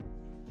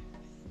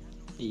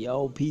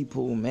Yo,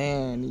 people,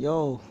 man,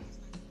 yo,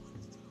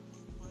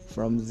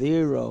 from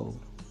zero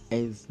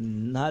is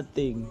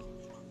nothing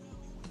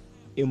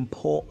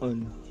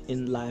important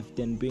in life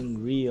than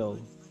being real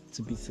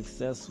to be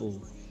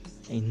successful.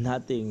 Ain't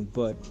nothing,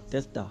 but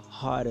that's the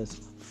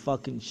hardest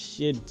fucking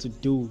shit to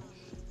do,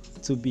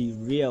 to be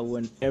real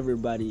when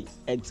everybody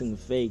acting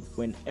fake,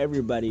 when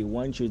everybody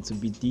wants you to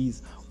be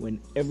this,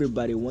 when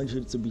everybody wants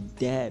you to be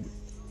that.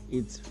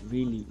 It's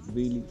really,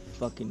 really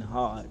fucking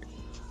hard.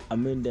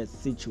 I'm in that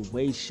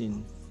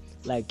situation,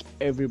 like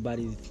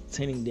everybody's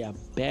turning their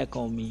back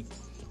on me,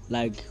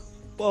 like,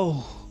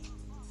 whoa,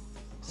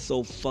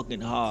 so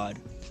fucking hard.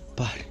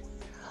 But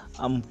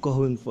I'm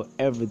going for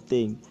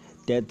everything.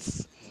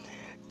 That's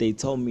they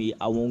told me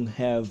I won't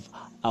have,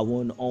 I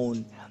won't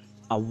own,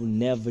 I will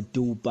never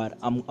do, but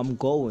I'm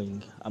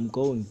going. I'm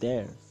going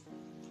there.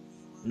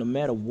 No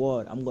matter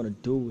what, I'm gonna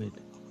do it.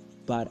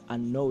 But I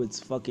know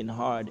it's fucking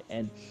hard,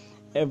 and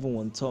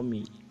everyone told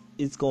me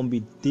it's gonna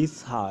be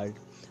this hard.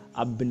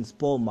 I've been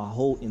spoiled my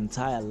whole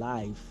entire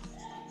life,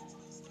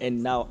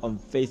 and now I'm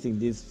facing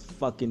this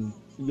fucking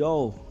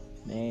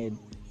man.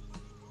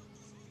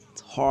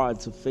 It's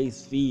hard to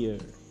face fear,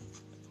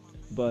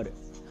 but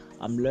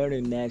I'm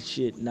learning that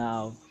shit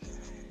now.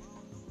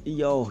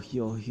 Yo,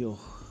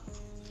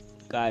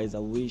 guys, I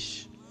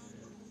wish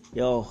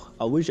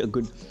I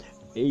could,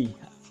 hey,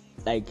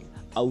 like,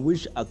 I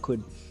wish I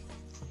could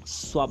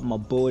swap my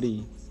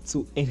body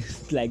to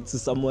like to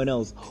someone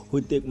else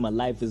who think my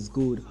life is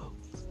good,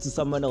 to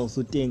someone else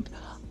who think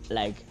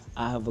like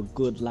I have a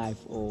good life,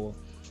 or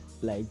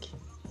like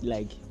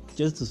like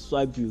just to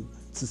swipe you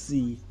to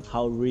see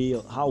how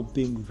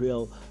being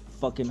real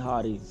fucking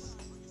hard is.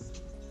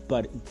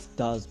 But it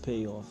does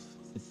pay off.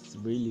 It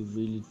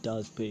really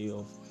does pay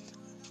off.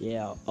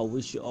 Yeah, I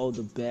wish you all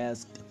the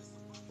best.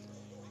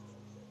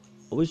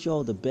 I wish you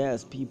all the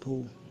best,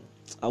 people.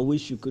 I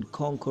wish you could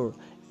conquer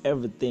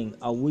everything.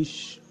 I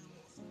wish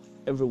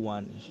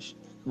everyone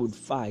would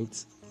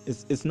fight.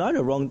 It's not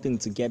a wrong thing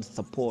to get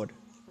support,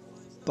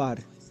 but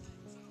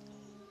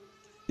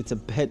it's a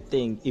bad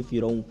thing if you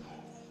don't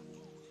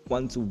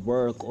want to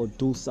work or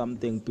do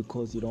something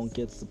because you don't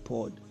get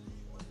support.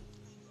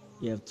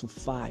 You have to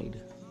fight.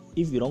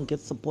 If you don't get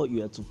support,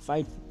 you have to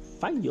fight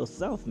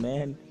yourself,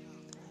 man.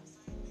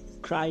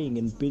 Crying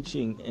and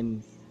bitching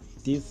and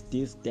this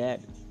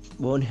that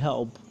won't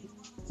help,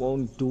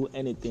 won't do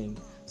anything.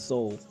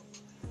 So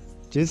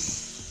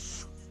just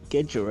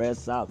get your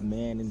ass up,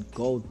 man, and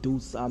go do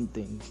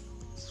something.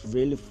 It's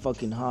really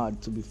fucking hard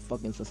to be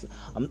fucking successful.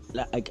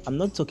 I'm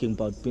not talking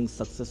about being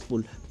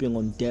successful, being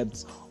on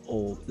debts,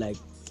 or like,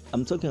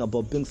 I'm talking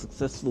about being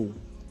successful,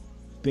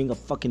 being a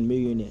fucking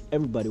millionaire.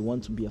 Everybody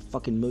wants to be a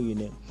fucking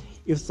millionaire.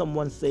 If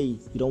someone say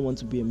you don't want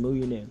to be a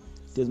millionaire,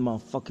 this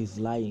motherfucker is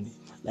lying.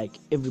 Like,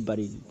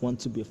 everybody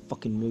wants to be a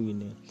fucking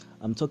millionaire.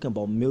 I'm talking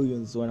about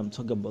millions when I'm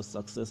talking about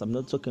success. I'm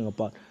not talking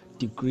about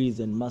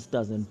degrees and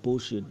masters and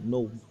bullshit.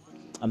 No,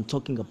 I'm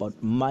talking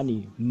about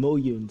money,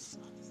 millions.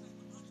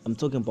 I'm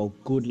talking about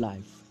good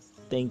life.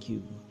 Thank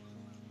you.